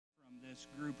this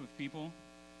group of people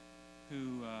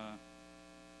who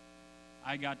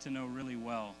I got to know really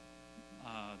well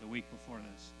the week before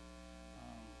this.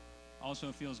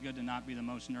 Also feels good to not be the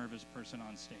most nervous person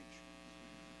on stage.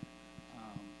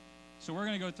 So we're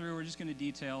going to go through, we're just going to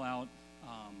detail out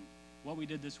what we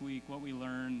did this week, what we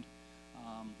learned,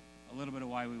 a little bit of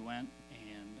why we went,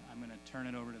 and I'm going to turn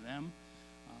it over to them.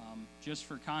 Just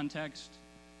for context,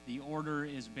 the order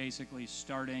is basically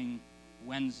starting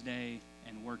Wednesday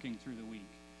and working through the week.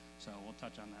 So we'll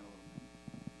touch on that a little bit.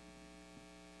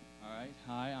 All right.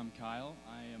 Hi, I'm Kyle.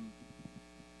 I am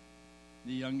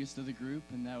the youngest of the group,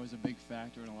 and that was a big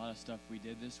factor in a lot of stuff we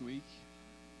did this week.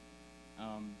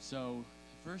 So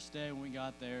the first day when we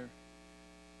got there,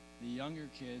 the younger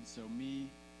kids, so me,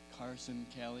 Carson,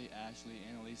 Kelly, Ashley,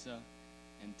 Annalisa,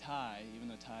 and Ty, even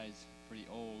though Ty's pretty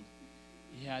old,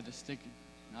 he had to stick,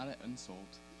 not an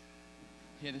insult,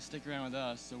 he had to stick around with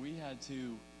us, so we had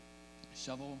to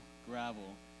shovel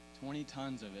gravel, 20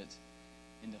 tons of it,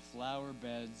 into flower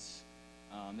beds.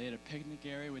 They had a picnic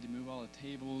area. We had to move all the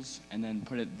tables and then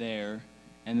put it there.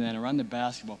 And then around the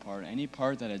basketball part, any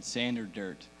part that had sand or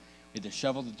dirt, we had to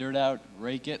shovel the dirt out,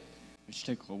 rake it, which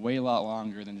took a way lot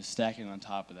longer than just stacking on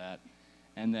top of that.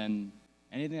 And then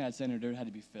anything that had sand or dirt had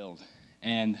to be filled.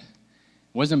 And it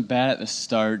wasn't bad at the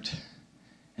start.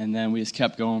 And then we just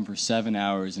kept going for 7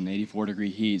 hours in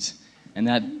 84-degree heat. And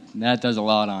that does a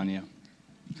lot on you.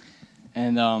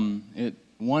 And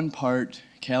one part,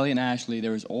 Kelly and Ashley,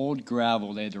 there was old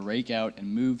gravel they had to rake out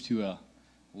and move to a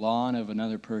lawn of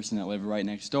another person that lived right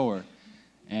next door.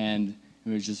 And it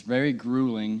was just very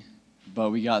grueling,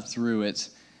 but we got through it.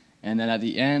 And then at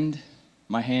the end,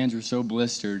 my hands were so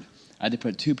blistered, I had to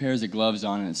put 2 pairs of gloves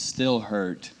on, and it still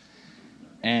hurt.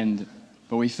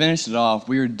 But we finished it off.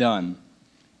 We were done.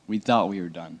 We thought we were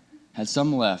done. Had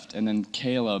some left, and then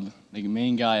Caleb, the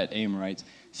main guy at Aim Right,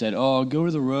 said, "Oh, go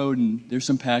to the road, and there's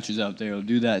some patches out there. I'll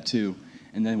do that too."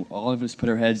 And then all of us put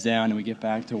our heads down, and we get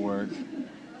back to work.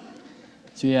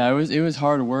 So yeah, it was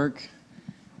hard work,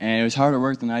 and it was harder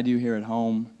work than I do here at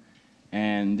home,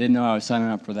 and didn't know I was signing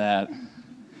up for that.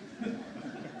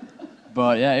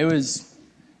 But yeah,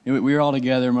 we were all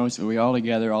together all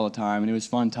together all the time, and it was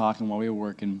fun talking while we were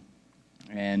working,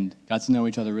 and got to know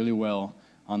each other really well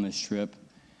on this trip.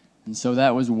 And so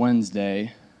that was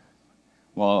Wednesday.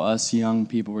 While us young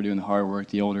people were doing the hard work,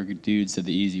 the older dudes did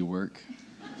the easy work.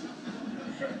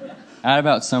 That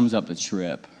about sums up the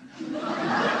trip.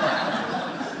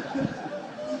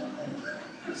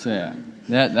 So yeah,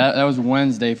 that was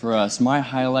Wednesday for us. My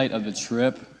highlight of the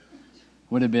trip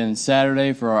would have been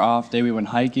Saturday for our off day. We went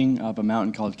hiking up a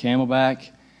mountain called Camelback,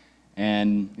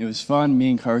 and it was fun.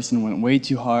 Me and Carson went way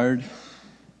too hard,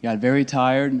 got very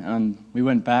tired, and we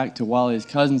went back to Wally's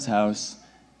cousin's house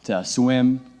to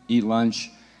swim, eat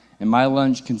lunch, and my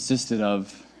lunch consisted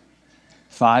of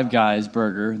Five Guys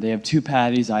burger. They have 2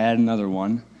 patties. I had another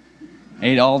one.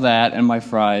 Ate all that and my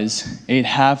fries. Ate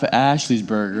half of Ashley's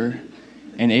burger,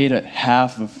 and ate a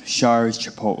half of Char's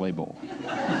Chipotle bowl.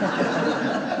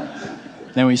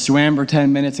 Then we swam for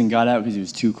 10 minutes and got out because it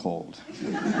was too cold.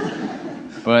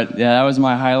 But yeah, that was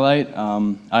my highlight.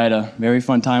 I had a very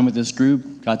fun time with this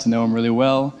group. Got to know them really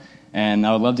well, and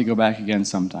I would love to go back again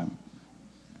sometime.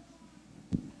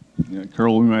 Yeah,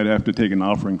 Carl, we might have to take an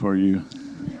offering for you.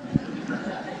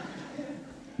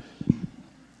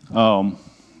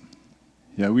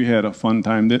 Yeah, we had a fun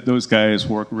time. Those guys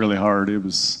worked really hard. I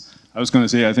was going to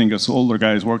say, I think us older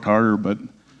guys worked harder, but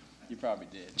you probably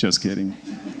did. Just kidding.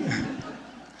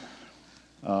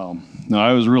 No,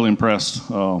 I was really impressed.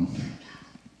 I'm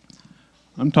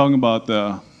talking about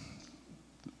the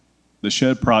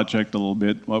shed project a little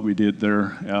bit, what we did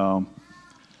there.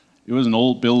 It was an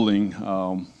old building.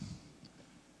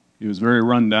 It was very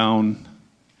run down.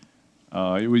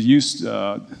 It was used,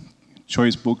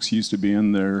 choice books used to be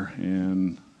in there,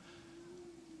 and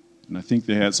I think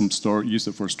they had some used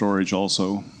it for storage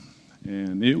also.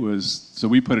 And so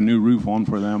we put a new roof on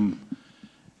for them,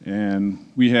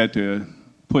 and we had to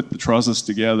put the trusses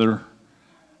together,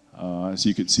 as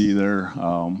you could see there.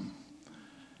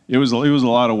 It was a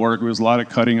lot of work. It was a lot of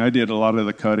cutting. I did a lot of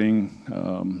the cutting.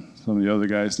 Some of the other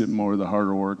guys did more of the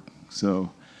harder work. So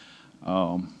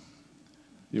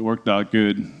it worked out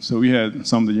good. So we had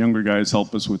some of the younger guys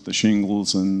help us with the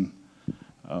shingles, and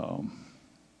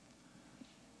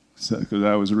because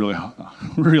I was really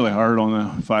hard on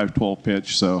the 512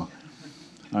 pitch. So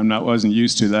wasn't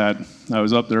used to that. I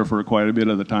was up there for quite a bit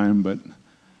of the time, but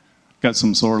got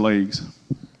some sore legs.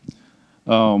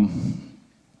 I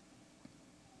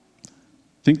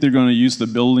think they're going to use the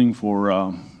building for,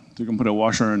 they're going to put a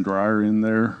washer and dryer in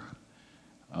there.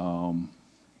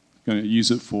 going to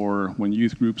use it for when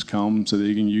youth groups come, so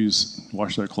they can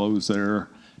wash their clothes there,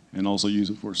 and also use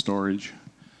it for storage.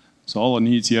 So all it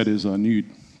needs yet is a new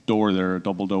door there, a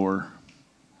double door.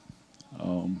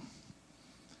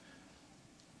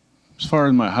 As far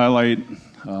as my highlight,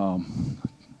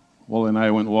 Wally and I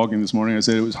went walking this morning. I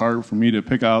said it was hard for me to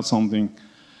pick out something.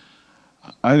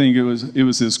 I think it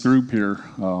was this group here.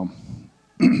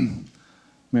 Man,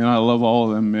 I love all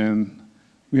of them, man.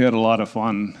 We had a lot of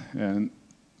fun, and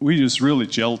we just really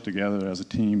gelled together as a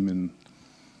team, and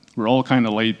we're all kind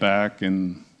of laid back,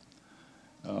 and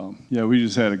yeah, we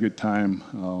just had a good time.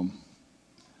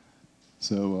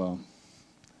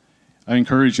 I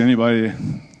encourage anybody,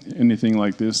 anything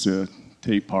like this, to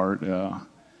take part.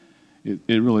 It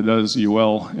really does you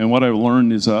well. And what I've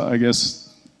learned is, I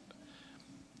guess,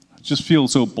 I just feel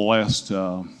so blessed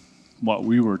what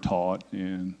we were taught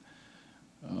and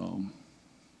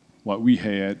what we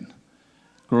had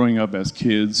growing up as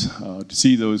kids, to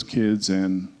see those kids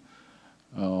and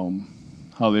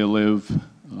how they live.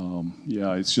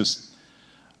 Yeah, it's just,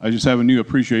 I just have a new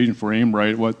appreciation for Aim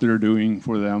Right, what they're doing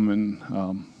for them,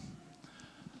 and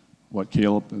what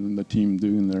Caleb and the team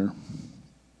doing there.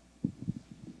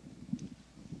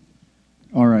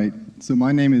 All right, so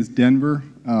my name is Denver,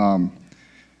 and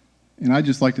I'd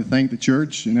just like to thank the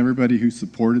church and everybody who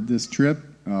supported this trip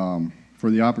for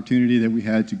the opportunity that we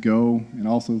had to go, and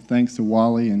also thanks to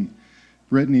Wally and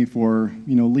Brittany for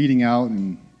leading out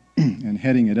and and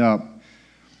heading it up.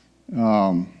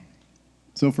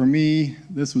 So for me,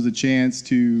 this was a chance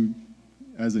to,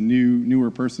 as a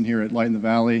newer person here at Light in the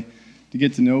Valley, to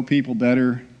get to know people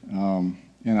better, and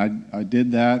I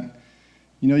did that.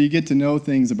 You get to know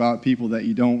things about people that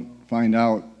you don't find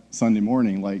out Sunday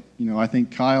morning. Like, I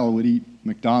think Kyle would eat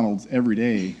McDonald's every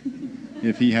day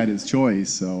if he had his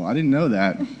choice, so I didn't know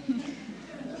that.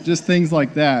 Just things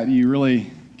like that, you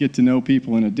really get to know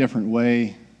people in a different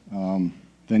way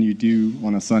than you do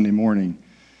on a Sunday morning.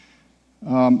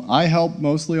 I helped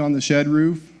mostly on the shed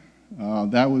roof.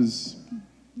 It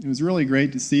was really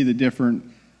great to see the different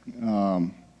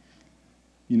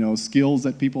skills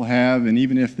that people have, and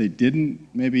even if they didn't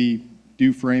maybe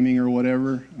do framing or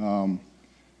whatever,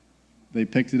 they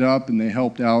picked it up and they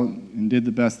helped out and did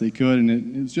the best they could. And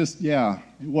it was just, yeah,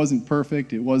 it wasn't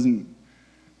perfect. It wasn't,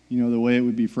 the way it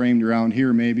would be framed around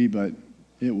here maybe, but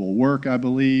it will work, I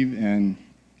believe. And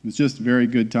it was just a very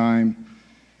good time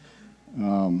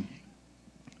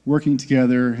working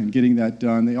together and getting that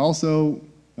done. They also,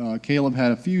 Caleb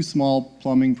had a few small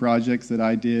plumbing projects that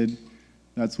I did.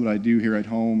 That's what I do here at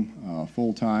home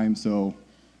full time. So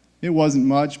it wasn't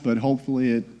much, but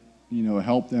hopefully it,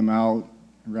 helped them out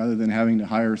rather than having to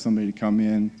hire somebody to come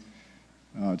in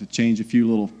to change a few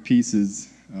little pieces.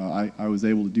 I was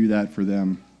able to do that for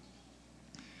them.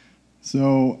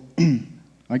 So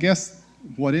I guess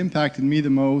what impacted me the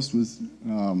most was,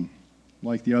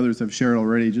 like the others have shared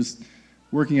already, just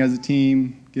working as a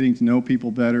team, getting to know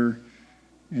people better.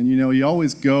 And you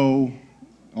always go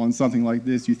on something like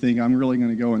this, you think, I'm really going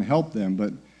to go and help them,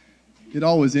 but it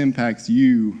always impacts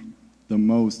you the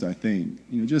most, I think.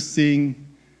 Just seeing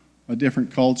a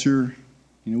different culture.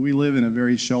 We live in a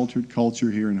very sheltered culture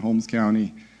here in Holmes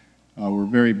County. We're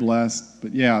very blessed.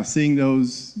 But yeah, seeing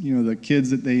those, the kids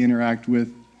that they interact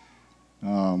with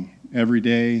every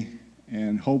day,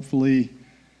 and hopefully,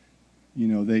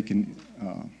 they can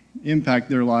impact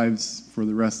their lives for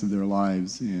the rest of their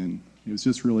lives. And it was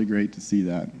just really great to see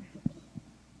that.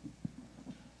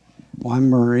 Well, I'm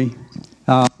Murray.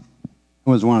 I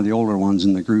was one of the older ones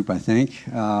in the group, I think.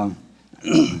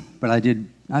 But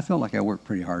I felt like I worked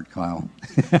pretty hard, Kyle.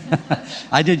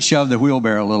 I did shove the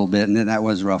wheelbarrow a little bit, and then that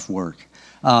was rough work.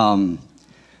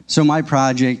 So my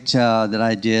project that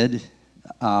I did,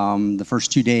 the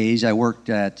first 2 days, I worked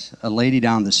at a lady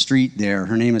down the street there.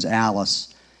 Her name is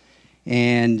Alice.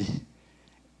 And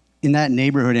in that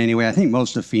neighborhood anyway, I think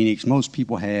most of Phoenix, most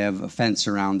people have a fence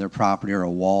around their property or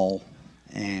a wall.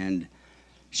 And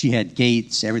she had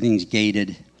gates, everything's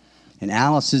gated. And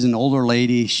Alice is an older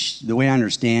lady. The way I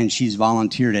understand, she's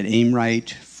volunteered at Aim Right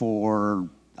for,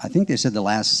 I think they said the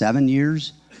last 7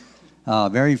 years.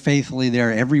 Very faithfully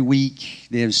there every week.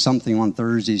 There's something on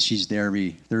Thursdays. She's there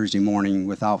every Thursday morning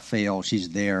without fail. She's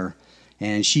there.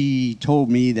 And she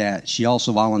told me that she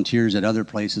also volunteers at other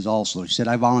places also. She said,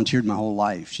 I volunteered my whole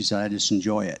life. She said, I just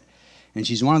enjoy it. And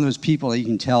she's one of those people that you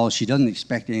can tell she doesn't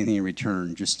expect anything in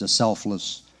return, just a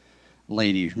selfless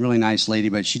lady, really nice lady.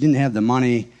 But she didn't have the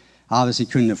money, obviously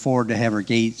couldn't afford to have her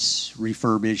gates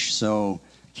refurbished. So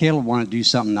Caleb wanted to do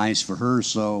something nice for her.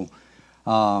 So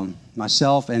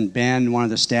myself and Ben, one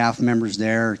of the staff members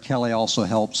there, Kelly also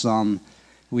helped some.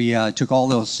 We took all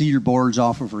those cedar boards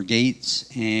off of her gates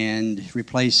and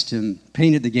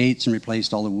painted the gates and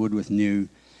replaced all the wood with new.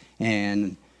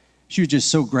 And she was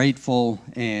just so grateful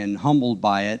and humbled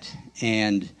by it.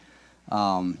 And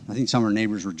I think some of her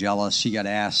neighbors were jealous. She got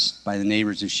asked by the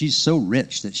neighbors if she's so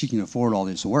rich that she can afford all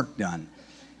this work done.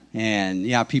 And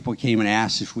yeah, people came and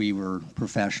asked if we were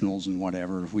professionals and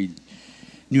whatever, if we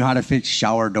knew how to fix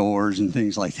shower doors and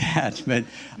things like that. But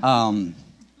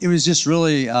it was just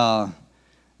really, that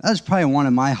was probably one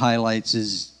of my highlights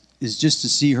is just to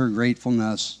see her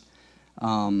gratefulness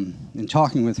and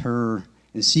talking with her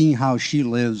and seeing how she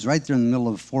lives right there in the middle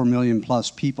of 4 million plus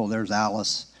people. There's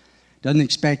Alice. Doesn't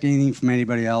expect anything from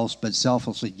anybody else but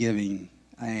selflessly giving.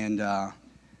 And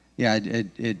yeah,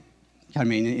 it kind of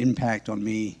made an impact on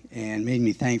me and made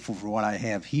me thankful for what I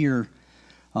have here.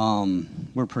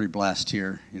 We're pretty blessed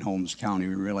here in Holmes County.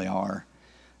 We really are.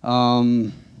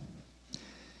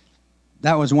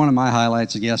 That was one of my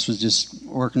highlights, I guess, was just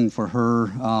working for her.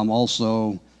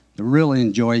 Also, I really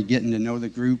enjoyed getting to know the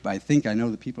group. I think I know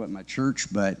the people at my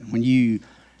church, but when you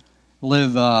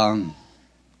live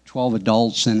 12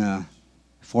 adults and a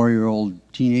 4-year-old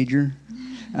teenager,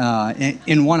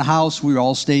 in one house, we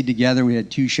all stayed together. We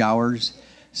had 2 showers.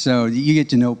 So you get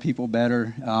to know people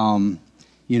better,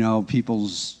 you know,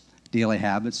 people's daily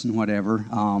habits and whatever.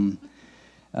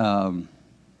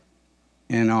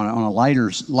 And on a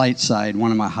light side,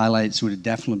 one of my highlights would have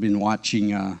definitely been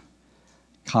watching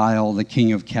Kyle, the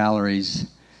king of calories,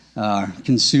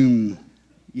 consume.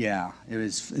 Yeah,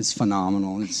 it's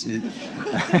phenomenal.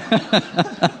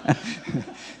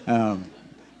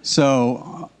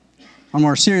 So, on a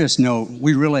more serious note,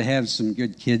 we really have some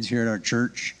good kids here at our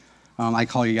church. I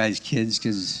call you guys kids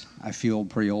because I feel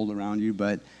pretty old around you,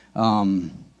 but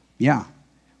yeah,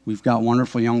 we've got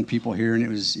wonderful young people here, and it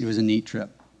was a neat trip.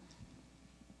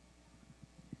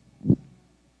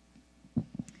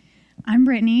 I'm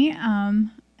Brittany,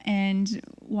 and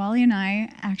Wally and I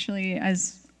actually,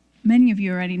 as many of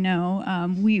you already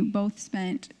know, we both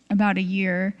spent about a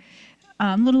year,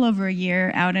 a little over a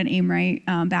year out at Aim Right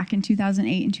back in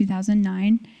 2008 and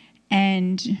 2009,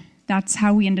 and that's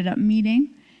how we ended up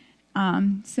meeting.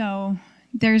 So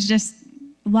there's just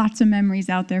lots of memories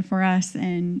out there for us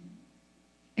and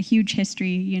a huge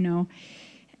history, you know.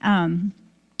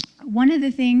 One of the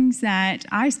things that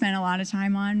I spent a lot of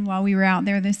time on while we were out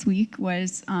there this week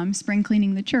was spring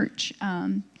cleaning the church.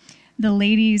 The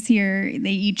ladies here,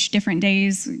 they each different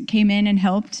days came in and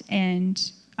helped, and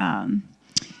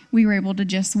we were able to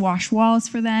just wash walls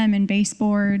for them and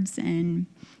baseboards and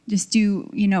just do,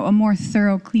 you know, a more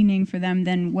thorough cleaning for them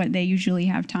than what they usually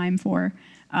have time for.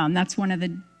 That's one of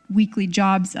the weekly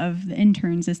jobs of the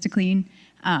interns is to clean,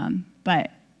 but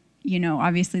you know,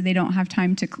 obviously they don't have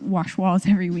time to wash walls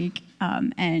every week.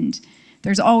 And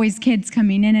there's always kids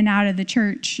coming in and out of the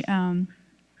church. And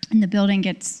the building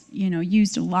gets, you know,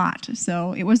 used a lot.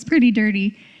 So it was pretty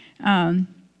dirty.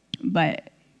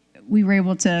 But we were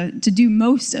able to do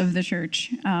most of the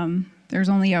church. There's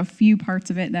only a few parts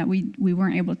of it that we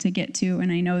weren't able to get to.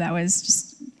 And I know that was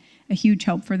just a huge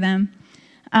help for them.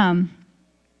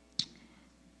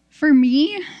 For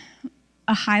me,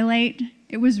 a highlight,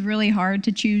 it was really hard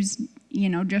to choose, you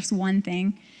know, just one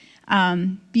thing.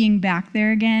 Being back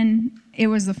there again, it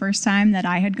was the first time that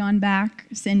I had gone back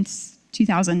since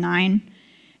 2009.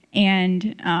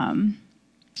 And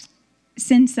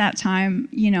since that time,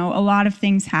 you know, a lot of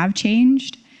things have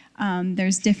changed.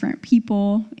 There's different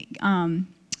people.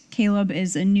 Caleb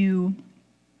is a new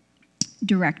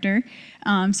director,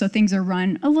 so things are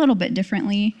run a little bit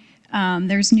differently.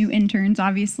 There's new interns,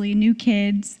 obviously, new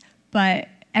kids, but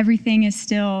everything is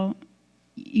still,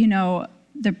 you know,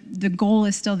 the goal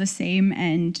is still the same,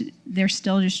 and they're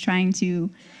still just trying to,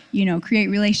 you know, create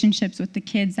relationships with the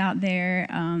kids out there,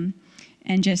 and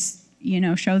just, you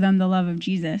know, show them the love of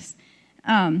Jesus.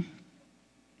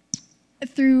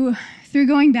 Through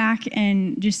going back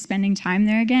and just spending time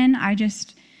there again, I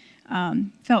just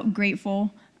felt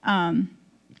grateful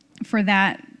for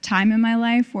that time in my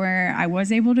life where I was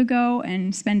able to go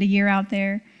and spend a year out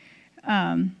there.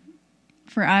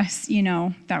 For us, you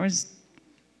know, that was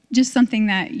just something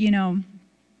that, you know,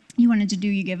 you wanted to do.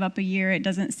 You give up a year. It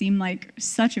doesn't seem like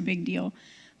such a big deal.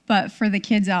 But for the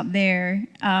kids out there,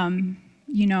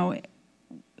 you know,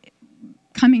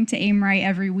 coming to Aim Right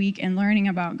every week and learning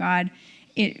about God,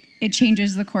 it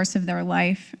changes the course of their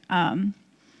life. And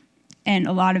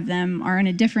a lot of them are in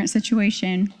a different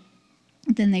situation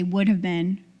than they would have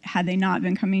been had they not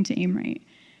been coming to Aim Right.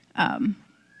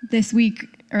 This week,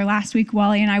 or last week,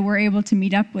 Wally and I were able to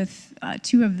meet up with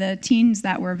 2 of the teens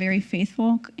that were very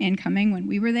faithful in coming when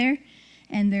we were there,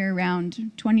 and they're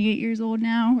around 28 years old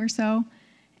now or so.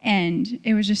 And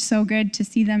it was just so good to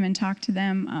see them and talk to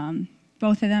them.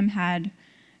 Both of them had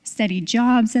steady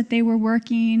jobs that they were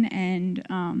working, and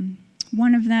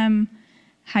one of them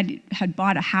had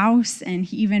bought a house, and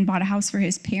he even bought a house for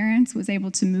his parents, was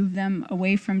able to move them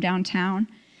away from downtown.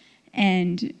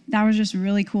 And that was just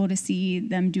really cool to see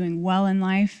them doing well in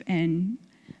life and,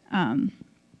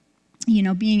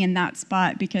 being in that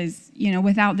spot, because,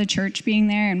 without the church being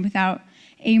there and without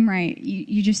Aim Right,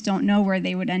 you just don't know where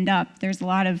they would end up. There's a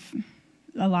lot of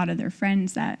their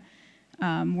friends that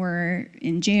were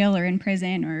in jail or in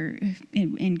prison or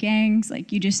in gangs.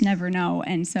 Like, you just never know.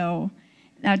 And so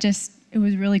it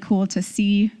was really cool to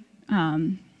see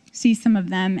some of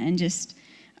them and just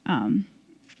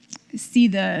see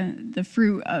the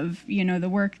fruit of the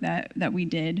work that we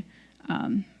did,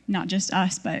 not just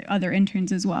us but other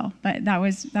interns as well. But that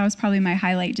was probably my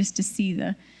highlight, just to see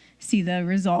the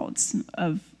results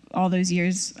of all those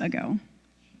years ago.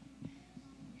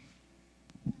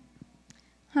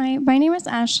 Hi, my name is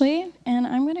Ashley, and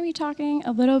I'm going to be talking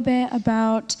a little bit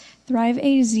about Thrive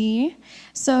AZ.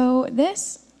 So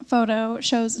this photo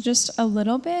shows just a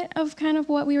little bit of kind of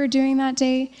what we were doing that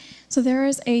day. So there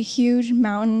is a huge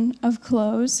mountain of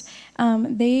clothes.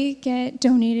 They get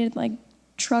donated like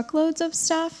truckloads of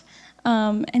stuff,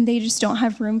 and they just don't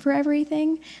have room for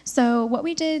everything. So what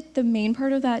we did the main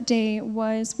part of that day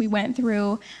was we went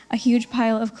through a huge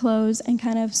pile of clothes and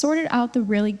kind of sorted out the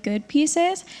really good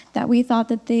pieces that we thought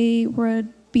that they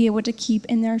would be able to keep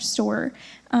in their store.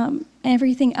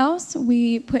 Everything else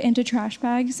we put into trash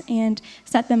bags and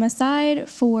set them aside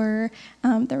for,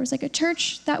 there was like a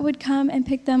church that would come and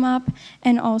pick them up,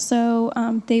 and also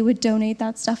they would donate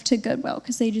that stuff to Goodwill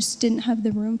because they just didn't have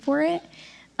the room for it.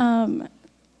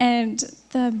 And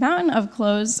the mountain of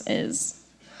clothes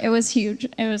it was huge.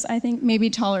 It was, I think, maybe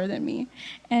taller than me.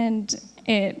 And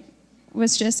it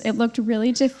looked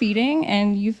really defeating,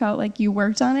 and you felt like you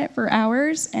worked on it for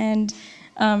hours, and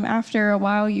after a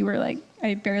while you were like,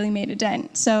 I barely made a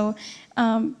dent. So,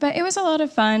 but it was a lot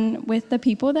of fun with the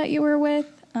people that you were with.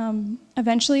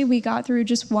 Eventually we got through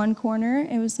just one corner.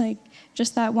 It was like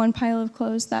just that one pile of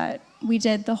clothes that we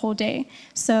did the whole day.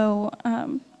 So,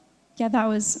 yeah, that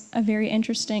was a very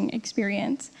interesting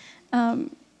experience.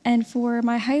 And for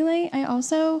my highlight, I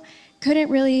also couldn't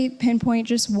really pinpoint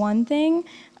just one thing.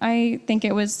 I think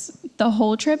it was the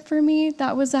whole trip for me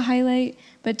that was a highlight,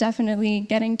 but definitely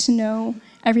getting to know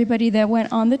everybody that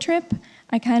went on the trip.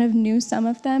 I kind of knew some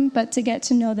of them, but to get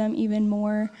to know them even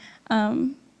more,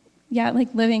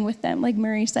 like living with them, like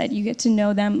Murray said, you get to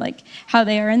know them, like how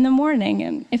they are in the morning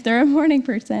and if they're a morning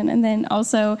person, and then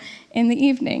also in the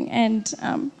evening, and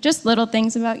just little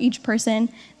things about each person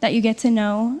that you get to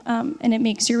know, and it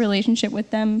makes your relationship with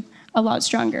them a lot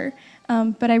stronger.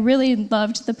 But I really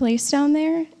loved the place down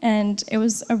there, and it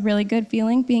was a really good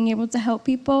feeling being able to help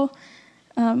people.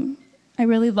 I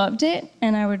really loved it,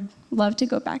 and I would love to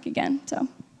go back again. So.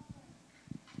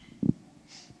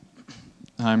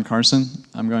 Hi, I'm Carson.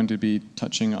 I'm going to be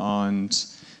touching on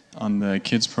the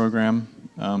kids program.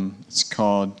 It's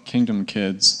called Kingdom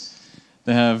Kids.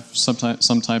 They have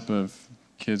some type of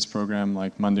kids program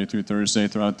like Monday through Thursday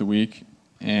throughout the week.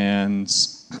 And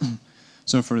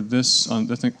so for this, I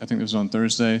think this was on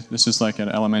Thursday. This is like an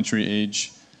elementary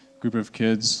age group of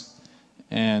kids.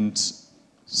 And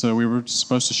so we were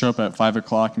supposed to show up at 5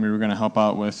 o'clock, and we were going to help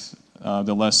out with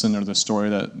the lesson or the story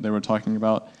that they were talking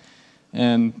about.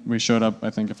 And we showed up, I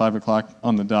think, at 5 o'clock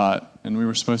on the dot, and we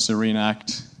were supposed to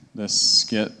reenact this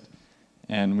skit,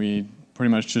 and we pretty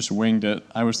much just winged it.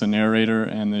 I was the narrator,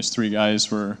 and these three guys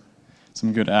were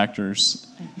some good actors.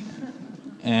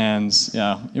 And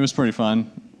yeah, it was pretty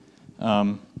fun.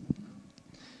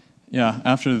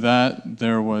 After that,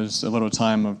 there was a little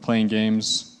time of playing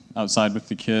games outside with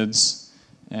the kids,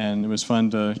 and it was fun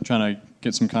to try to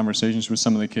get some conversations with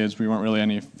some of the kids. We weren't really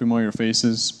any familiar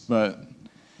faces, but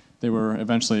they were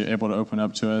eventually able to open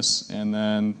up to us. And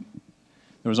then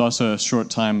there was also a short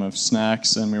time of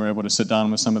snacks, and we were able to sit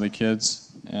down with some of the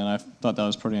kids, and I thought that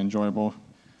was pretty enjoyable.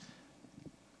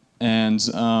 And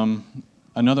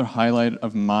another highlight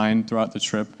of mine throughout the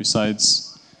trip,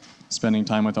 besides spending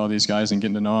time with all these guys and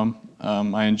getting to know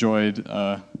them, I enjoyed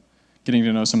getting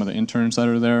to know some of the interns that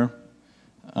are there.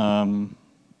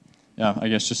 I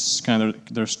guess just kind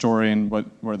of their story and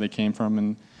where they came from.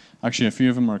 And actually, a few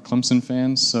of them are Clemson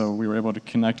fans, so we were able to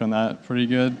connect on that pretty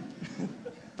good.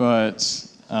 But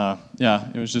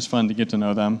it was just fun to get to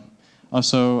know them.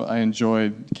 Also, I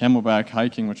enjoyed camelback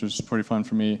hiking, which was pretty fun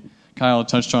for me. Kyle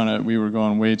touched on it. We were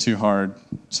going way too hard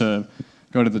to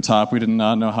go to the top. We did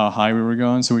not know how high we were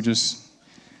going, so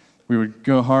we would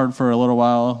go hard for a little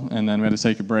while, and then we had to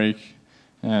take a break.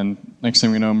 And next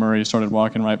thing we know, Murray started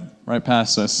walking right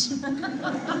past us.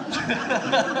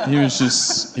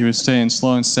 He was staying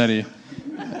slow and steady.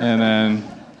 And then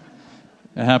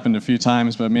it happened a few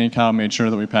times, but me and Kyle made sure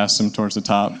that we passed him towards the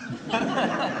top.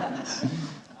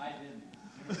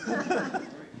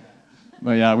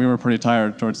 But yeah, we were pretty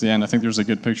tired towards the end. I think there's a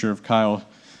good picture of Kyle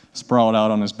sprawled out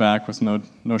on his back with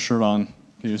no shirt on.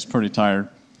 He was pretty tired.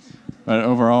 But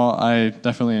overall, I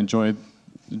definitely enjoyed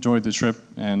the trip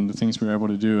and the things we were able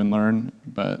to do and learn.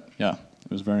 But yeah,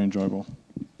 it was very enjoyable.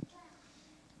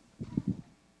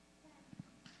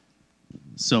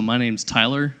 So my name's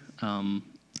Tyler.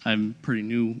 I'm pretty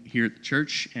new here at the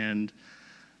church, and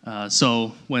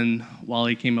so when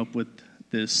Wally came up with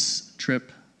this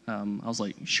trip, I was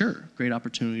like, sure, great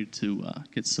opportunity to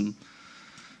get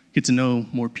to know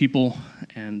more people,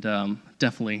 and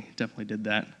definitely did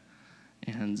that.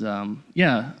 And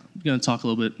yeah, I'm going to talk a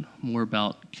little bit more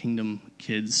about Kingdom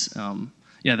Kids.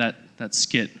 Yeah, that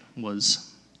skit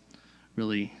was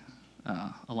really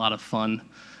a lot of fun,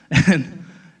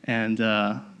 and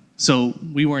so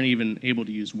we weren't even able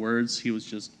to use words. He was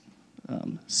just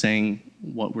saying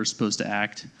what we're supposed to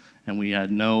act, and we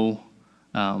had no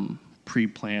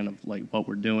pre-plan of like what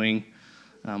we're doing.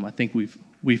 I think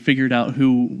we figured out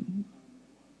who.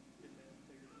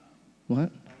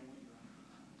 What?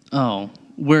 Oh,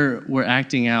 we're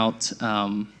acting out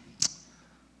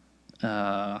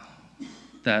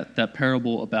that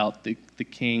parable about the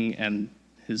king and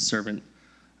his servant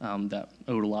that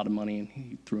owed a lot of money, and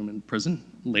he threw him in prison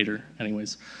later,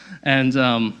 anyways. And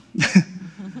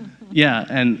yeah,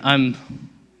 and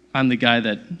I'm the guy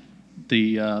that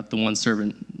the one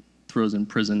servant throws in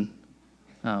prison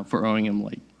for owing him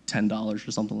like $10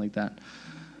 or something like that.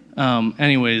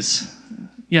 Anyways,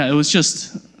 yeah, it was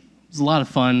a lot of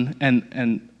fun,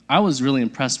 and I was really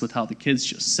impressed with how the kids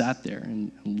just sat there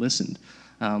and listened.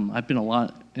 I've been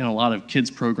in a lot of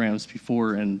kids programs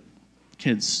before, and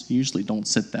kids usually don't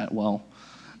sit that well.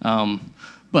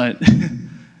 But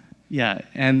yeah,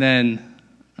 and then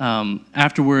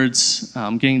afterwards,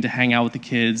 getting to hang out with the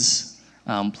kids,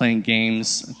 playing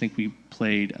games. I think we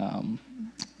played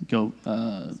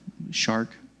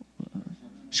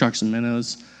Sharks and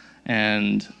Minnows,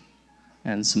 and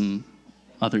some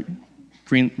other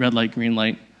red light, green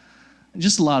light.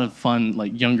 Just a lot of fun,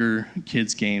 like younger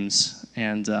kids games,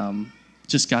 and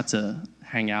just got to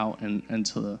hang out and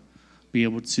to be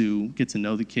able to get to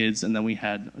know the kids. And then we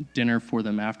had dinner for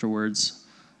them afterwards,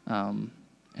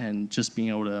 and just being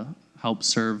able to help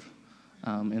serve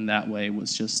in that way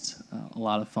was just a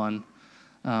lot of fun.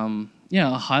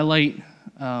 Yeah, a highlight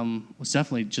was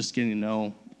definitely just getting to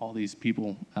know all these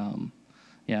people.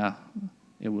 Yeah,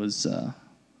 it was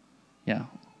yeah,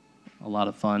 a lot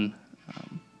of fun.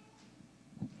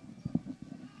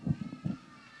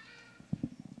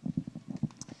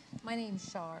 My name's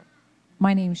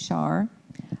Shar.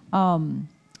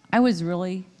 I was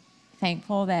really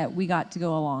thankful that we got to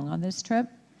go along on this trip.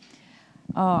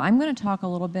 I'm going to talk a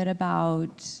little bit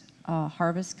about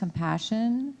Harvest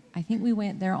Compassion. I think we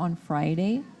went there on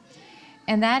Friday.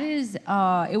 And that is,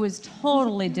 it was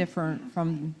totally different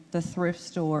from the thrift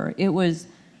store. It was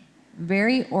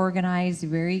very organized,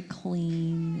 very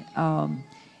clean.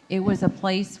 It was a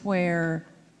place where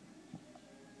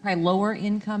probably lower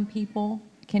income people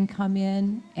can come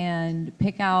in and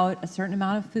pick out a certain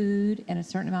amount of food and a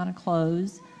certain amount of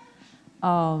clothes.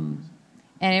 And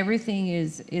everything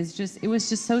is just, it was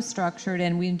just so structured,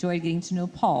 and we enjoyed getting to know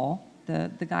Paul,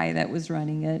 the guy that was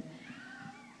running it.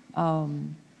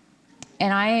 And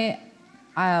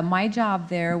my job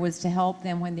there was to help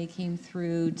them when they came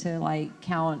through to like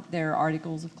count their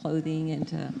articles of clothing and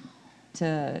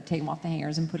to take them off the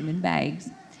hangers and put them in bags.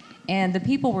 And the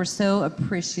people were so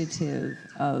appreciative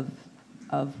of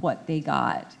what they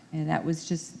got, and that was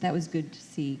good to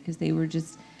see, because they were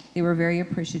very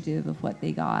appreciative of what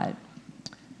they got.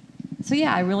 So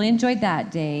yeah, I really enjoyed that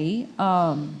day.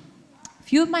 A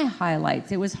few of my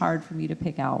highlights, it was hard for me to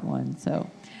pick out one. So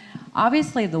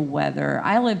obviously the weather.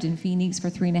 I lived in Phoenix for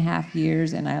 3.5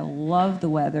 years, and I love the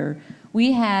weather.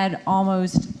 We had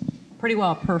almost pretty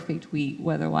well a perfect week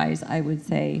weather-wise, I would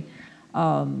say.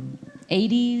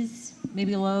 80s,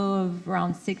 maybe a low of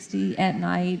around 60 at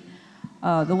night.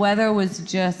 The weather was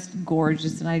just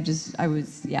gorgeous, and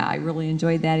I really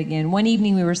enjoyed that again. One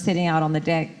evening we were sitting out on the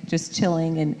deck just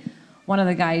chilling, and one of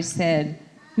the guys said,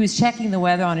 he was checking the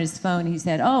weather on his phone, he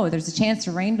said, "Oh, there's a chance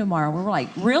to rain tomorrow." We were like,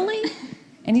 "Really?"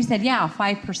 And he said, "Yeah,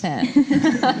 5%.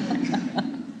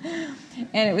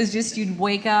 And it was just, you'd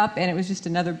wake up, and it was just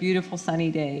another beautiful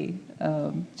sunny day,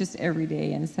 just every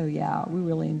day. And so, yeah, we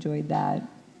really enjoyed that.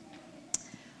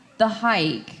 The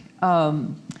hike.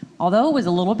 although it was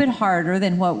a little bit harder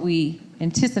than what we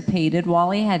anticipated,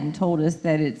 Wally hadn't told us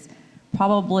that it's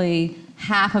probably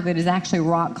half of it is actually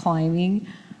rock climbing.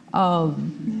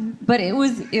 But it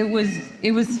was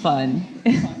fun.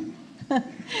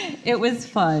 It was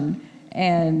fun.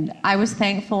 And I was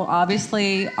thankful.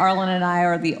 Obviously, Arlen and I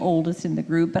are the oldest in the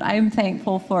group, but I'm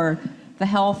thankful for the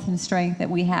health and strength that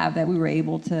we have, that we were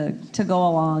able to go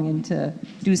along and to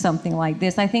do something like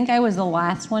this. I think I was the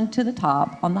last one to the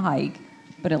top on the hike,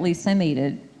 but at least I made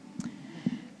it.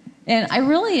 And I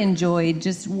really enjoyed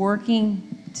just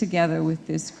working together with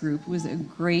this group. It was a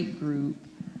great group.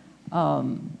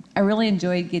 I really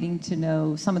enjoyed getting to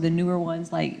know some of the newer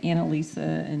ones like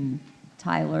Annalisa and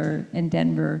Tyler and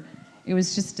Denver. It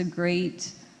was just a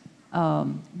great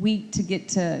week to get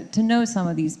to know some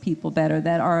of these people better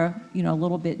that are, you know, a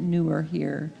little bit newer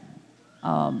here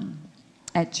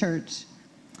at church.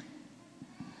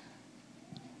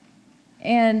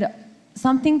 And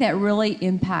something that really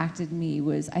impacted me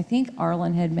was, I think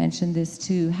Arlen had mentioned this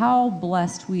too, how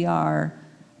blessed we are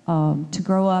to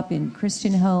grow up in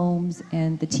Christian homes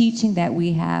and the teaching that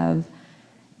we have.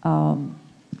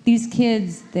 These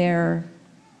kids, they're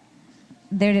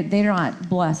not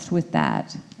blessed with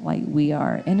that like we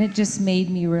are. And it just made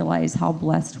me realize how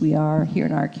blessed we are here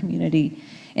in our community.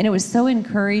 And it was so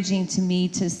encouraging to me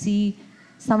to see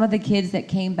some of the kids that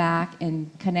came back and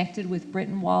connected with Britt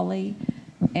and Wally.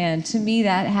 And to me,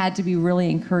 that had to be really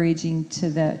encouraging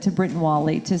to Britt and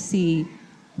Wally to see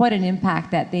what an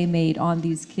impact that they made on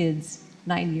these kids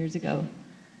 9 years ago.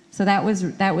 So that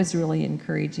was really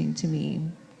encouraging to me.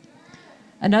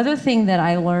 Another thing that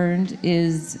I learned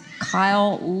is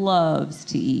Kyle loves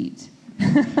to eat.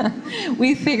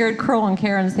 We figured Curl and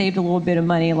Karen saved a little bit of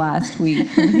money last week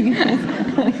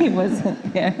when he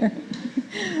wasn't there.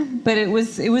 But it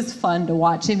was fun to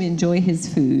watch him enjoy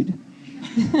his food.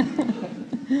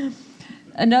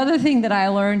 Another thing that I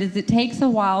learned is it takes a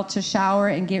while to shower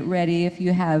and get ready if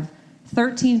you have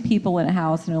 13 people in a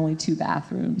house and only 2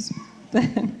 bathrooms.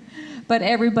 But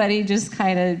everybody just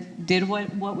kind of did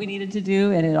what we needed to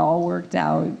do, and it all worked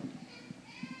out.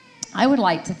 I would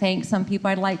like to thank some people.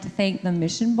 I'd like to thank the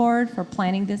mission board for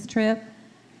planning this trip,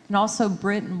 and also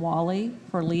Britt and Wally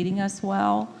for leading us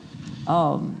well.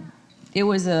 We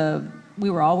always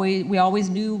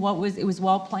knew it was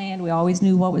well planned. We always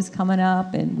knew what was coming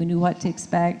up, and we knew what to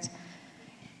expect.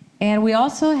 And we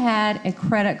also had a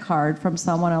credit card from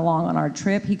someone along on our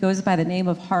trip. He goes by the name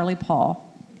of Harley Paul.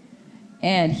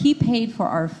 And he paid for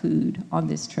our food on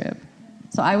this trip.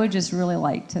 So I would just really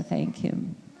like to thank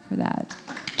him for that.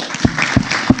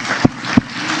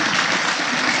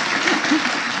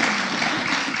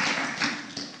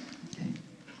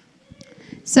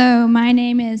 So my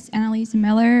name is Annalisa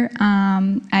Miller.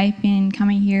 I've been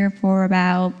coming here for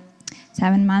about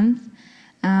 7 months.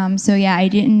 So yeah, I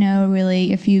didn't know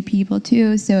really a few people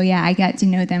too. So yeah, I got to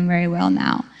know them very well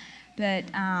now. But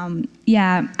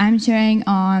yeah, I'm sharing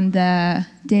on the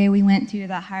day we went to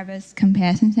the Harvest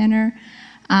Compassion Center.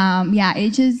 Well,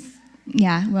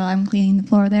 I'm cleaning the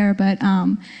floor there, but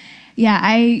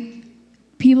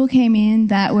people came in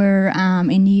that were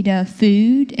in need of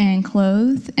food and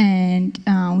clothes, and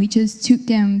we just took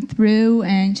them through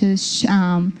and just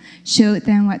showed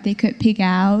them what they could pick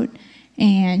out,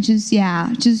 and just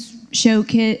show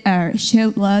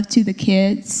love to the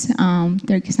kids.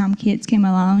 Some kids came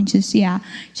along,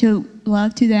 show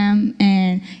love to them,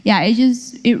 and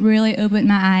it really opened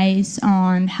my eyes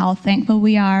on how thankful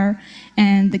we are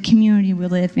and the community we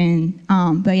live in.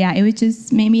 It would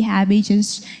just made me happy,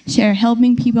 just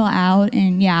helping people out,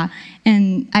 and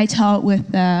I talked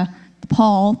with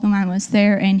Paul when I was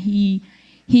there, and I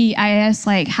asked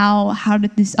like how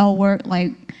did this all work,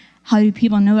 like how do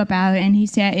people know about it? And he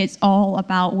said it's all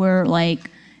about where,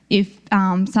 like, if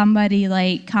somebody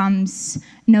like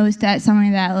knows that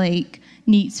somebody that like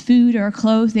needs food or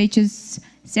clothes, they just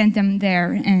send them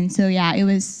there. And so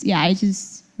it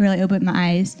just really opened my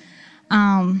eyes.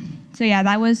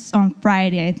 That was on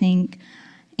Friday, I think,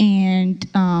 and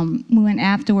we went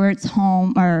afterwards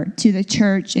home or to the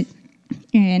church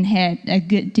and had a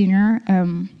good dinner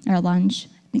or lunch,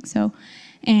 I think so.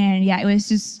 And it was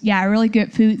just really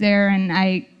good food there.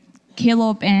 And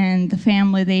Caleb and the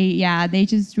family, they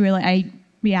just really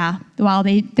while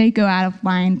they go out of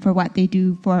line for what they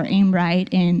do for Aim Right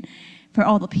and for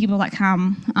all the people that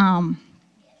come.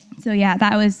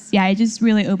 It just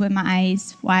really opened my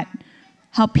eyes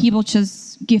how people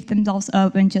just give themselves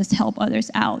up and just help others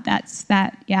out.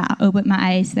 Opened my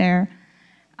eyes there.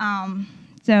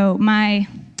 So my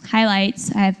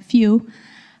highlights, I have a few.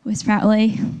 Was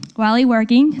probably Wally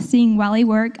working, seeing Wally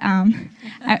work. I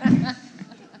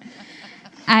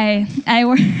I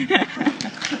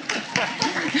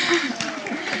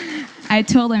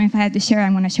told him if I had to share,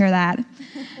 I'm going to share that.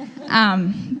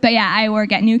 But yeah, I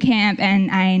work at New Camp, and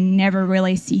I never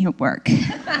really see him work.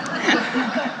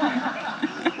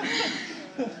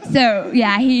 So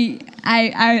yeah,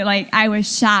 I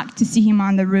was shocked to see him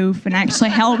on the roof and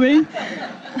actually helping.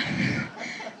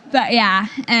 But yeah,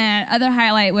 and other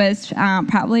highlight was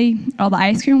probably all the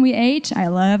ice cream we ate. I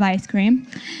love ice cream.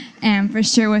 And for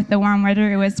sure with the warm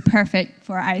weather, it was perfect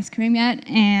for ice cream yet.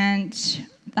 And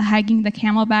the hiking the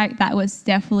camelback, that was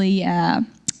definitely, it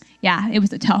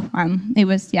was a tough one. It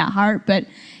was, hard, but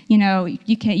you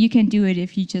can do it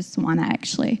if you just want to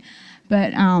actually.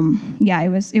 But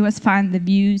it was fun, the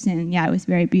views, and it was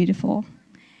very beautiful.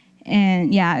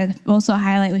 And also a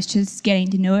highlight was just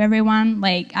getting to know everyone.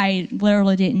 Like, I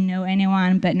literally didn't know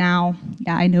anyone, but now,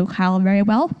 I know Kyle very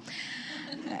well.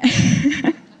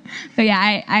 But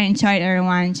I enjoyed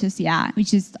everyone. We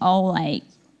just all like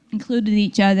included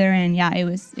each other, and it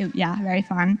was very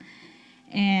fun.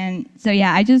 And so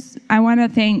I want to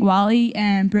thank Wally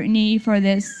and Brittany for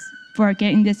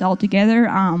getting this all together.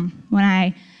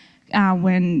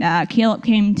 When Caleb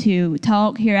came to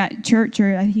talk here at church,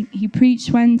 or I think he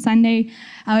preached one Sunday,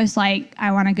 I was like,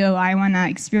 I want to go. I want to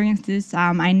experience this.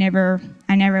 I never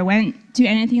went to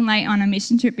anything like on a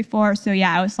mission trip before, so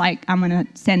I was like, I'm gonna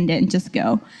send it and just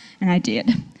go, and I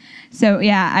did. So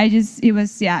it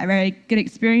was a very good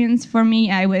experience for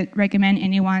me. I would recommend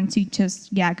anyone to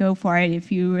just go for it if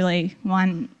you really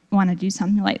want to do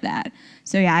something like that.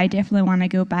 So I definitely want to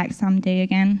go back someday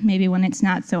again, maybe when it's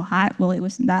not so hot. Well, it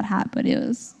wasn't that hot, but it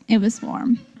was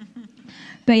warm.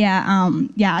 But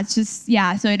it's just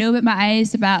so it opened my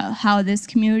eyes about how this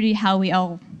community, how we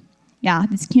all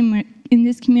in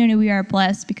this community we are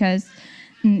blessed, because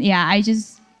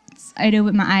it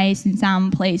opened my eyes in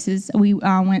some places we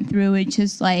went through. It's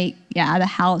just like the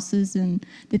houses and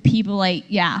the people,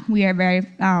 we are very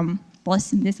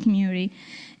blessed in this community.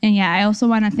 And I also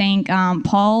want to thank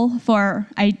Paul for,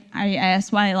 I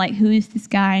asked Wally, like, who is this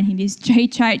guy? And he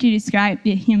tried to describe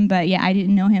him, but I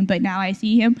didn't know him, but now I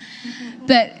see him.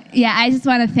 But I just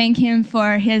want to thank him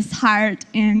for his heart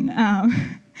and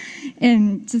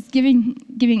just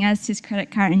giving us his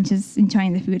credit card and just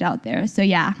enjoying the food out there. So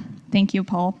thank you,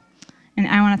 Paul. And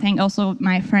I want to thank also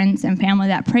my friends and family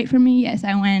that prayed for me as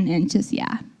I went, and just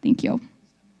thank you.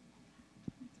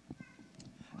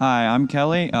 Hi, I'm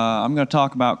Kelly. I'm going to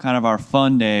talk about kind of our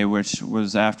fun day, which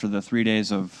was after the 3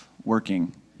 days of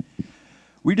working.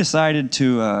 Wally decided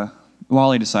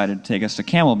to take us to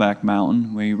Camelback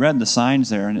Mountain. We read the signs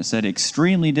there, and it said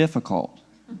extremely difficult.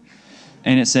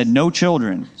 And it said no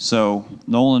children. So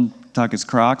Nolan took his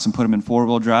Crocs and put them in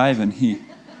four-wheel drive, and he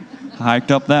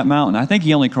hiked up that mountain. I think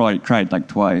he only cried like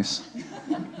twice.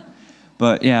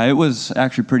 But it was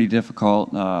actually pretty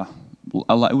difficult.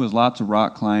 It was lots of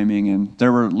rock climbing, and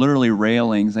there were literally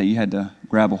railings that you had to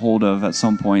grab a hold of at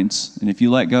some points. And if you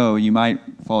let go, you might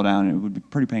fall down, and it would be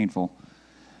pretty painful.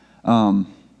 At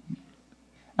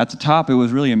the top, it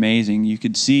was really amazing. You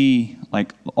could see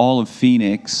like all of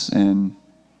Phoenix, and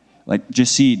like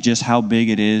just see just how big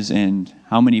it is, and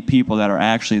how many people that are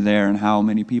actually there, and how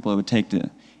many people it would take to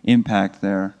impact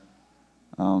there.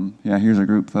 Here's a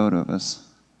group photo of us.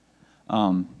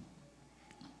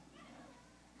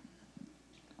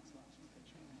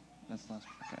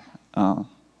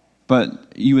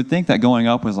 But you would think that going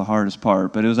up was the hardest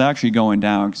part, but it was actually going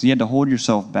down, because you had to hold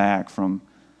yourself back from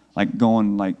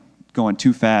going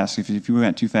too fast. If you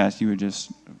went too fast, you would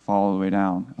just fall all the way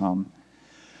down.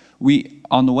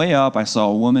 On the way up, I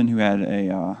saw a woman who had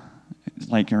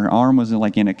her arm was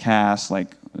in a cast,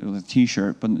 like it was a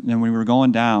T-shirt. But then when we were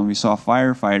going down, we saw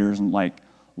firefighters, and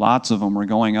lots of them were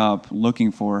going up looking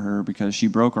for her because she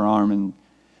broke her arm. And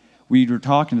we were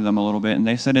talking to them a little bit, and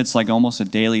they said it's almost a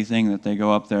daily thing that they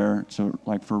go up there to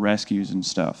for rescues and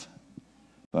stuff.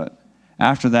 But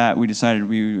after that, we decided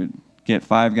we would get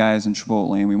 5 guys in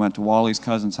Chipotle, and we went to Wally's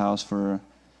cousin's house for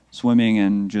swimming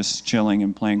and just chilling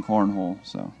and playing cornhole.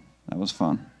 So that was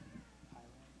fun.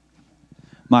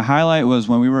 My highlight was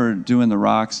when we were doing the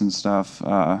rocks and stuff.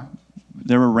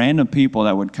 There were random people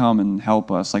that would come and help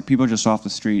us, like people just off the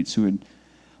streets who would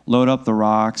load up the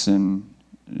rocks and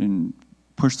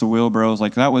push the wheelbarrows.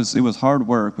 It was hard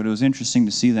work, but it was interesting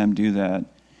to see them do that.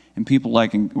 And people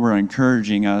were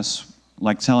encouraging us,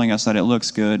 telling us that it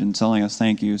looks good and telling us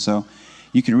thank you. So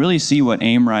you can really see what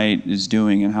Aim Right is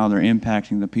doing and how they're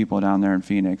impacting the people down there in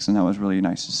Phoenix, and that was really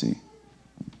nice to see.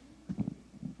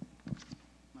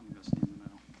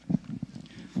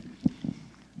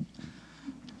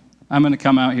 I'm going to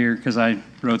come out here because I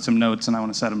wrote some notes and I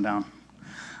want to set them down.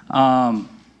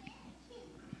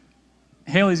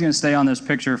 Haley's going to stay on this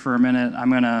picture for a minute. I'm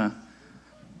going to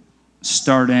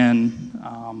start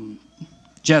in.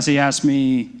 Jesse asked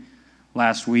me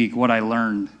last week what I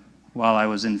learned while I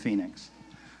was in Phoenix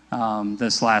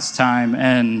this last time,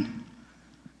 and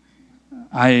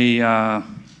I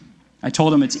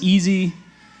told him it's easy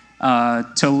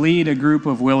to lead a group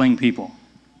of willing people.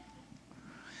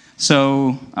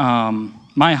 So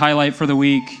my highlight for the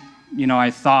week,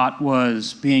 I thought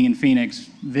was being in Phoenix,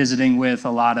 visiting with a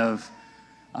lot of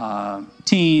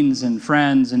teens and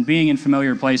friends and being in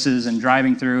familiar places and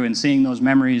driving through and seeing those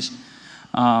memories.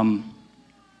 That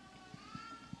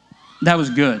was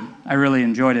good. I really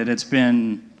enjoyed it. It's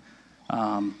been,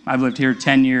 I've lived here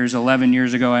 10 years. 11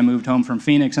 years ago, I moved home from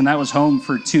Phoenix, and that was home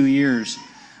for 2 years.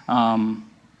 And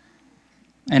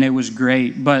it was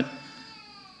great. But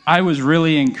I was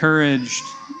really encouraged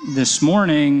this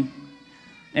morning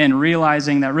and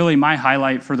realizing that really my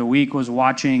highlight for the week was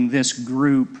watching this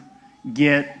group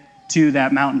get to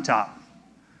that mountaintop.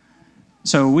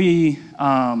 So we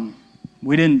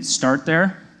didn't start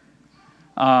there.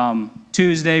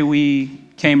 Tuesday we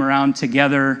came around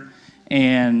together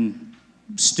and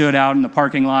stood out in the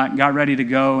parking lot, got ready to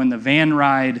go, and the van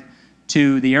ride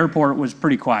to the airport was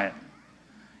pretty quiet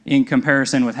in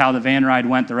comparison with how the van ride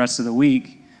went the rest of the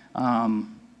week,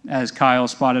 as Kyle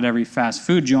spotted every fast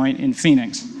food joint in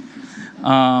Phoenix.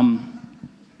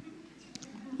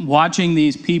 Watching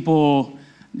these people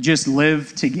just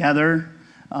live together,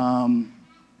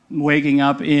 waking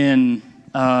up in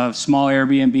a small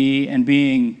Airbnb and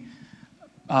being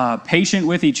patient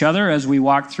with each other as we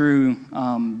walked through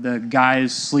the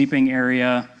guys' sleeping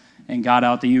area and got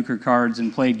out the euchre cards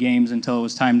and played games until it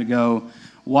was time to go.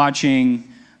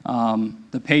 Watching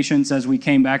the patience as we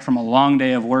came back from a long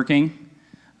day of working.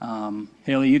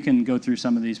 Haley, you can go through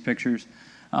some of these pictures.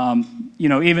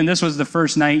 Even this was the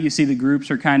first night. You see the groups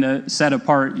are kind of set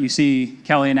apart. You see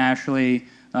Kelly and Ashley,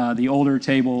 the older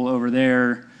table over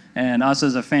there, and us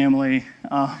as a family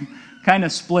kind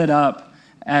of split up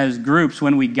as groups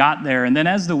when we got there. And then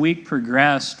as the week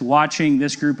progressed, watching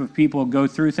this group of people go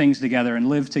through things together and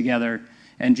live together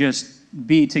and just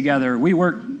be together.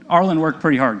 Arlen worked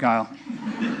pretty hard, Kyle.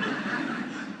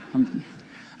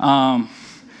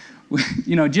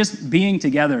 Just being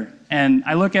together. And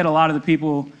I look at a lot of the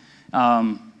people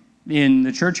in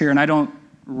the church here, and I don't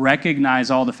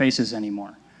recognize all the faces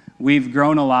anymore. We've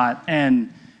grown a lot,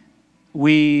 and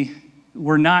we're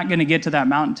not going to get to that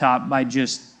mountaintop by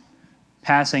just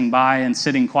passing by and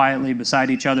sitting quietly beside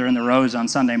each other in the rows on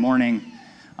Sunday morning.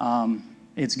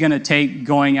 It's going to take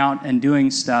going out and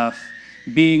doing stuff,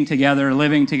 being together,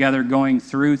 living together, going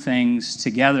through things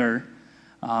together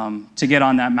to get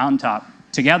on that mountaintop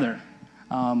together.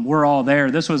 We're all there.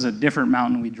 This was a different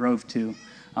mountain we drove to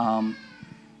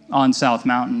on South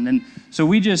Mountain. And so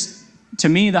to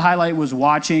me, the highlight was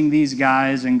watching these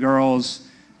guys and girls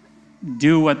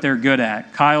do what they're good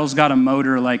at. Kyle's got a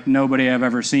motor like nobody I've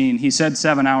ever seen. He said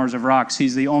 7 hours of rocks.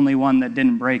 He's the only one that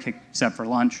didn't break except for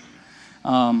lunch.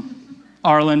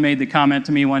 Arlen made the comment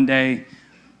to me one day,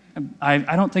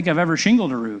 I don't think I've ever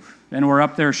shingled a roof. And we're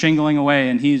up there shingling away,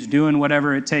 and he's doing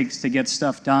whatever it takes to get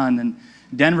stuff done. And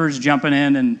Denver's jumping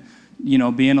in and,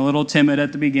 being a little timid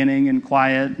at the beginning and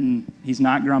quiet, and he's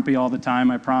not grumpy all the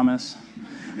time, I promise.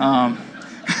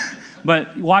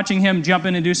 But watching him jump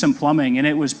in and do some plumbing, and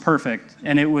it was perfect,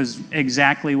 and it was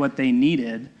exactly what they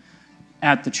needed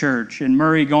at the church. And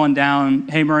Murray going down,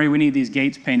 hey, Murray, we need these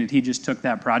gates painted. He just took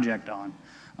that project on.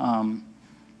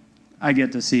 I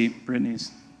get to see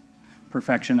Brittany's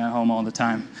perfection at home all the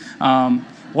time.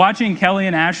 Watching Kelly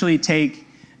and Ashley take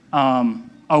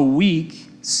a week,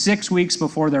 6 weeks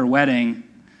before their wedding,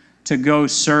 to go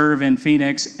serve in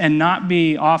Phoenix and not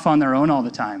be off on their own all the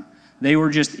time. They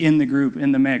were just in the group,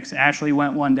 in the mix. Ashley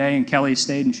went one day, and Kelly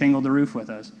stayed and shingled the roof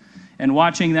with us. And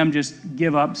watching them just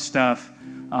give up stuff.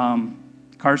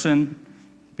 Carson,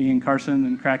 being Carson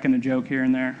and cracking a joke here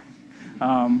and there.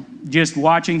 Just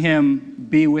watching him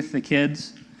be with the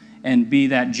kids and be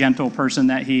that gentle person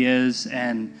that he is,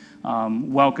 and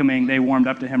welcoming. They warmed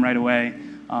up to him right away.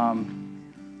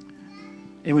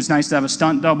 It was nice to have a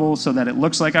stunt double so that it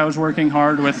looks like I was working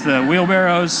hard with the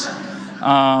wheelbarrows.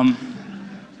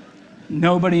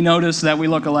 Nobody noticed that we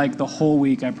look alike the whole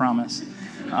week, I promise.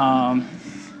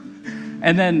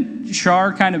 And then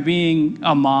Shar kind of being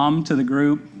a mom to the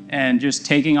group and just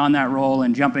taking on that role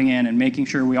and jumping in and making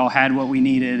sure we all had what we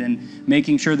needed and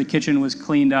making sure the kitchen was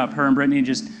cleaned up. Her and Brittany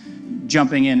just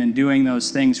jumping in and doing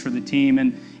those things for the team.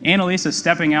 And Annalisa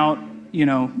stepping out,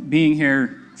 being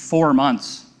here 4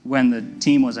 months when the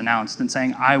team was announced and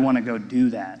saying, I want to go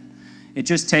do that. It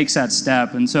just takes that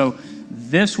step. And so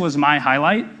this was my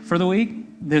highlight for the week.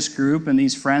 this group and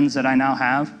these friends that I now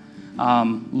have,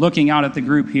 looking out at the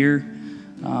group here,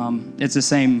 it's the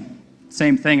same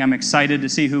thing. I'm excited to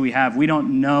see who we have. We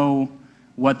don't know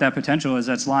what that potential is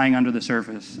that's lying under the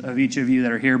surface of each of you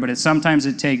that are here, but sometimes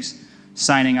it takes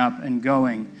signing up and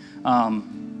going.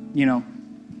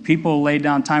 People laid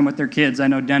down time with their kids. I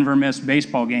know Denver missed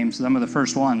baseball games, some of the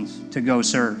first ones to go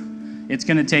serve. It's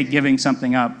going to take giving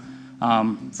something up.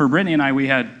 For Brittany and I, we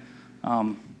had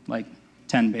like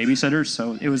 10 babysitters,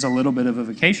 so it was a little bit of a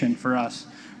vacation for us,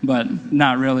 but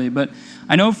not really. But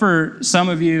I know for some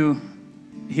of you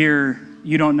here,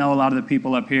 you don't know a lot of the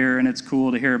people up here, and it's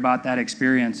cool to hear about that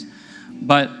experience.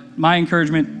 But my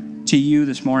encouragement to you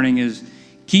this morning is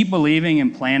keep believing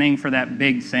and planning for that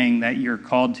big thing that you're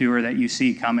called to or that you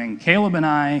see coming. Caleb and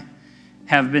I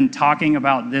have been talking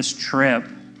about this trip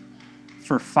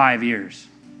for 5 years,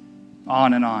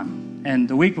 on and on. And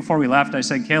the week before we left, I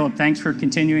said, Caleb, thanks for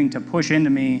continuing to push into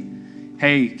me,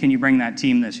 hey, can you bring that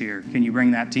team this year? Can you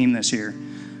bring that team this year?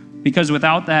 Because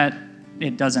without that,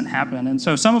 it doesn't happen. And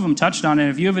so some of them touched on it.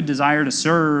 If you have a desire to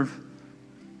serve,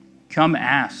 come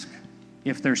ask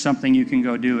if there's something you can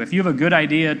go do. If you have a good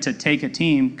idea to take a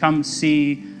team, come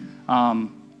see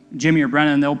Jimmy or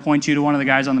Brennan. They'll point you to one of the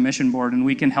guys on the mission board, and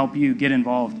we can help you get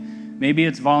involved. Maybe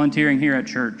it's volunteering here at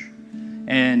church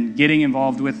and getting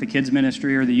involved with the kids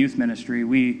ministry or the youth ministry.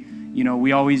 We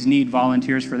always need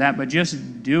volunteers for that, but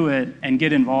just do it and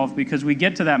get involved, because we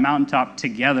get to that mountaintop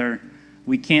together.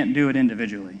 We can't do it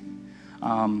individually.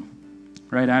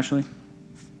 Right, Ashley?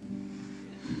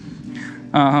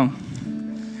 You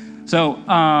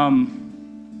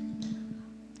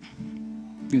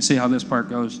can see how this part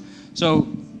goes. So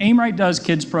Aim Right does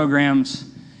kids programs,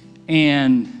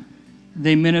 and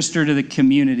they minister to the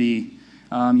community.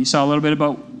 You saw a little bit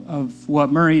of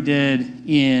what Murray did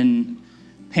in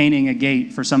painting a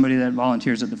gate for somebody that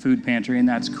volunteers at the food pantry, and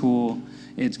that's cool.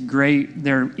 It's great.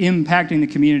 They're impacting the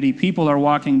community. People are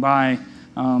walking by.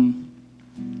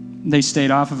 They stayed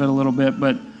off of it a little bit,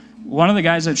 but one of the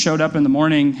guys that showed up in the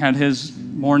morning had his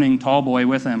morning tall boy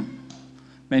with him.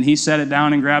 And he set it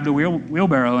down and grabbed a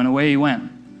wheelbarrow, and away he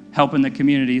went, helping the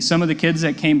community. Some of the kids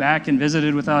that came back and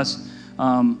visited with us,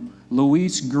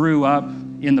 Luis grew up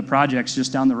in the projects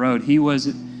just down the road. He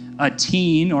was a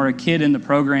teen or a kid in the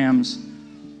programs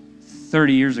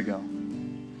 30 years ago.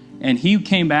 And he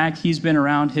came back. He's been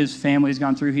around. His family's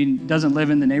gone through. He doesn't live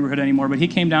in the neighborhood anymore, but he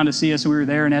came down to see us, and we were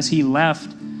there. And as he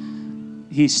left,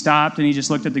 he stopped, and he just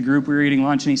looked at the group. We were eating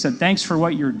lunch, and he said, thanks for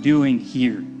what you're doing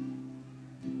here.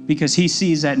 Because he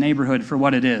sees that neighborhood for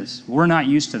what it is. We're not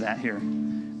used to that here.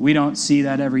 We don't see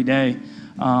that every day.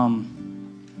 I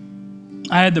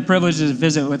had the privilege to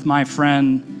visit with my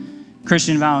friend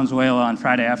Christian Valenzuela on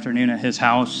Friday afternoon at his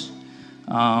house.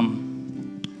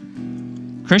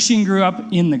 Christian grew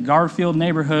up in the Garfield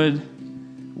neighborhood,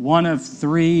 one of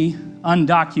 3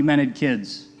 undocumented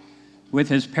kids with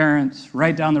his parents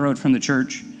right down the road from the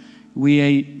church. We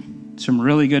ate some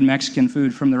really good Mexican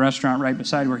food from the restaurant right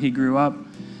beside where he grew up.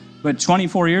 But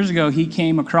 24 years ago, he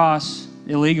came across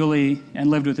illegally and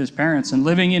lived with his parents, and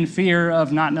living in fear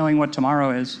of not knowing what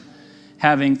tomorrow is,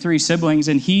 having 3 siblings.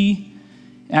 And he,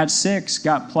 at 6,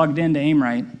 got plugged into Aim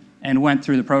Right and went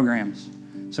through the programs.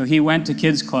 So he went to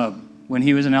Kids Club. When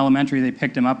he was in elementary, they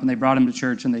picked him up and they brought him to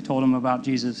church, and they told him about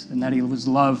Jesus and that he was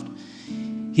loved.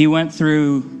 He went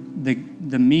through the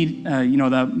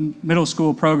middle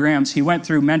school programs. He went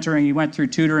through mentoring. He went through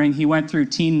tutoring. He went through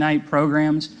teen night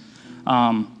programs.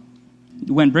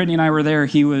 When Brittany and I were there,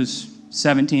 he was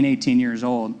 17, 18 years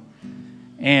old.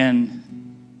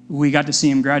 And we got to see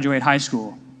him graduate high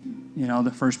school,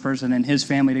 the first person in his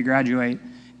family to graduate,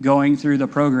 going through the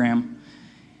program.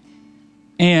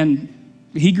 And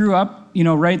he grew up,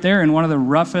 right there in one of the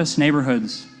roughest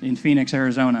neighborhoods in Phoenix,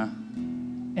 Arizona.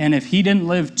 And if he didn't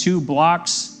live 2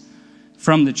 blocks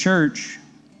from the church,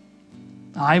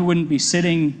 I wouldn't be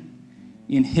sitting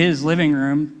in his living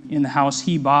room in the house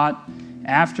he bought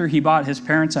after he bought his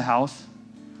parents a house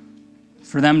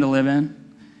for them to live in,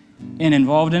 and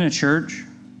involved in a church,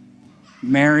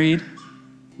 married,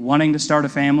 wanting to start a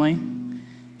family,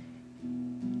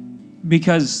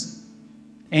 because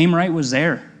Aim Right was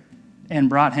there and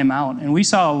brought him out. And we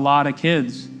saw a lot of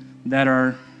kids that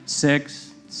are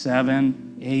 6,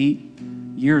 7, 8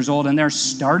 years old, and they're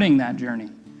starting that journey.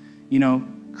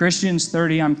 Christian's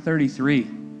 30, I'm 33.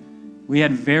 We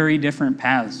had very different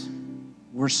paths.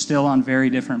 We're still on very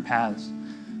different paths.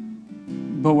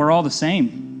 But we're all the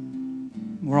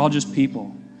same. We're all just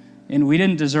people. And we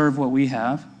didn't deserve what we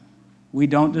have. We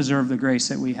don't deserve the grace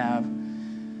that we have.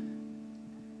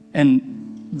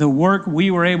 And the work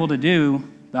we were able to do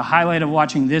the highlight of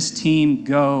watching this team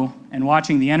go and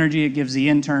watching the energy it gives the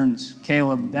interns,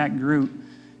 Caleb, that group,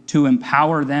 to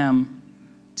empower them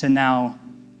to now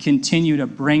continue to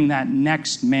bring that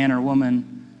next man or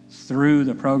woman through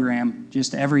the program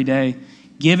just every day,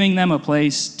 giving them a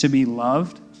place to be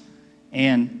loved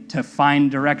and to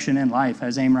find direction in life,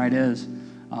 as Aim Right is.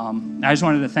 I just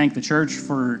wanted to thank the church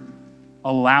for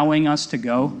allowing us to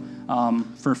go,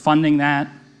 for funding that.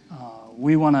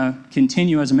 We want to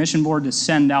continue as a mission board to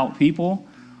send out people.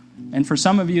 And for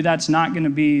some of you, that's not going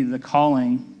to be the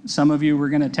calling. Some of you, we're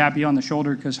going to tap you on the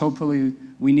shoulder because hopefully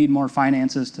we need more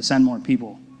finances to send more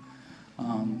people.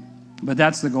 But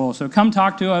that's the goal. So come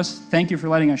talk to us. Thank you for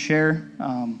letting us share.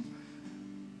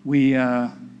 We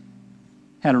had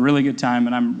a really good time,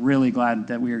 and I'm really glad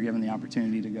that we were given the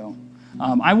opportunity to go.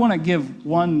 I want to give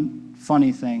one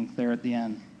funny thing there at the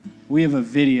end. We have a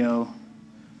video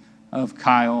of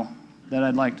Kyle that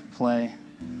I'd like to play.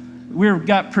 We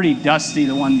got pretty dusty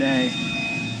the one day,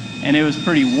 and it was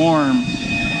pretty warm,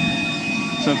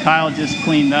 so Kyle just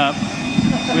cleaned up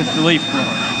with the leaf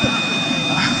blower.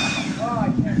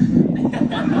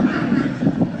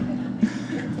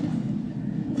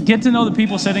 Get to know the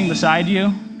people sitting beside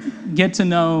you. Get to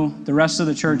know the rest of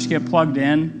the church. Get plugged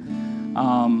in.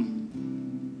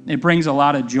 It brings a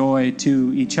lot of joy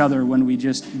to each other when we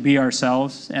just be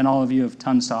ourselves, and all of you have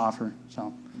tons to offer.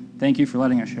 So thank you for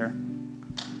letting us share.